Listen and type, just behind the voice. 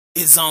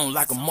It's on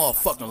like a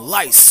motherfucking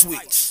light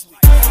switch.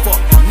 Fuck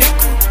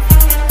nigga.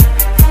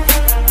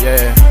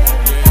 Yeah.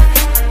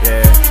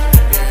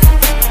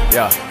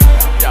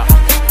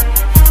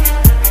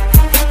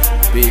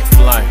 Big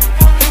flame.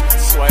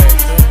 Swag.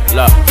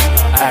 Look,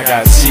 I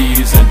got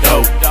cheese and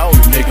dope.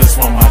 You niggas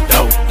want my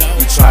dope.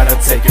 You try to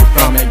take it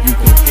from me, you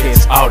can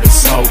catch all the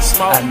smoke.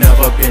 I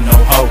never been no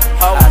hoe.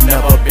 I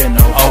never been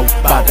no hoe.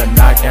 About to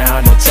knock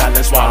down the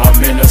challenge while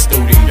I'm in the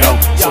studio.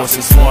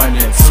 Sources 1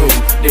 and 2.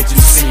 Did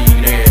you see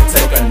that?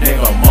 Take a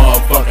nigga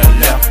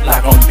motherfucking left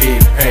like I'm Bigg.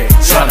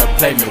 Tryna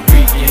play me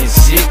weekend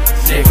shit.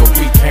 Nigga,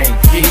 we can't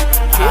get.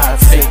 I'll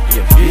take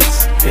your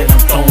bitch. Then I'm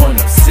throwing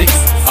up 6.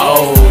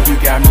 Oh, you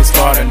got me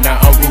started,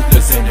 now I'm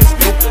ruthless in this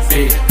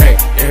bitch. Hey,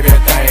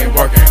 everything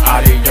working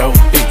out of your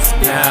beats.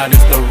 Now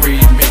this the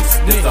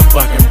remix. This a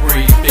fucking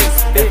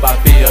prefix. If I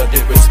feel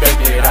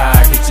disrespected,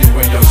 I hit you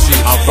in your shit.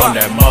 I'm from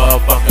that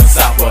motherfucking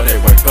south where they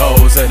wear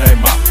goals in their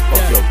mouth.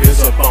 Fuck your bitch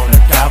up on the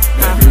couch.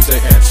 Man,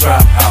 music and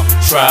trap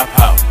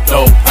house,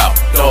 dope house,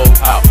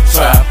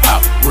 trap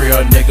house.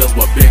 Real niggas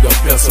with bigger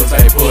pistols,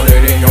 they put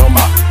it in your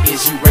mouth.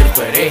 Is you ready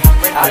for that?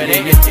 I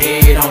leave you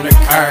dead on the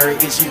curb.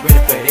 Is you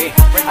ready for that?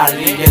 I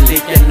leave you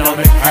licking on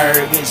the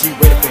curb. Is you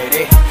ready for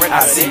that?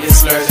 I see you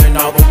slurring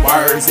all the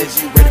words.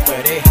 Is you ready for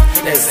that?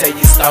 They say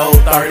you stole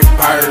 30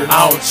 birds.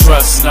 I don't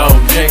trust no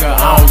nigga,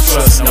 I don't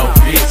trust no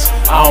bitch.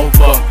 I don't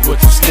fuck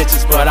with you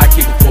snitches, but I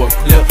keep it for a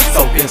clip.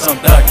 So bitch, I'm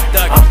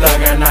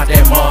thugging out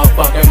that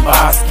motherfucking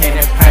box.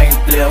 Candy paint,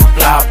 flip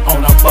flop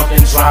on a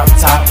fucking drop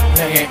top.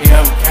 Playing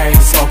MK,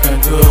 smoking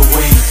good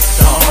weed.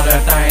 The only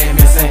thing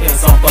missing is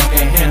some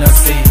fucking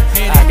Hennessy.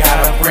 I got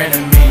a friend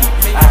of me.